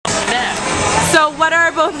what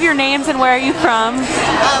are both of your names and where are you from?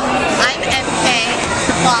 I'm MK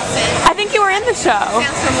Poisson. I think you were in the show.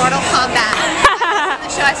 Stands for Mortal Kombat. I'm in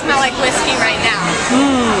the show. I smell like whiskey right now.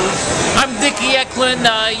 I'm Dickie Eklund.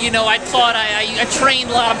 You know, I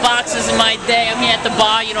trained a lot of boxes in my day. I'm here at the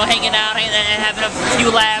bar, you know, hanging out and having a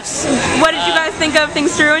few laughs. What did you guys think of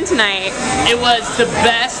Things to Ruin tonight? It was the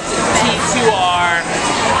best T2R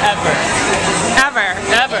ever.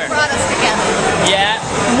 Ever. It brought us together. Yeah.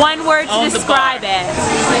 One word to describe it.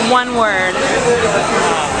 One word.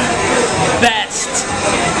 Best.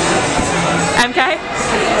 MK?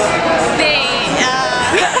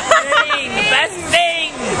 Best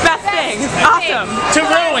thing. Best thing. Awesome. To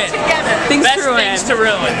ruin. Things Best to ruin. things to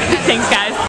ruin. Thanks, guys.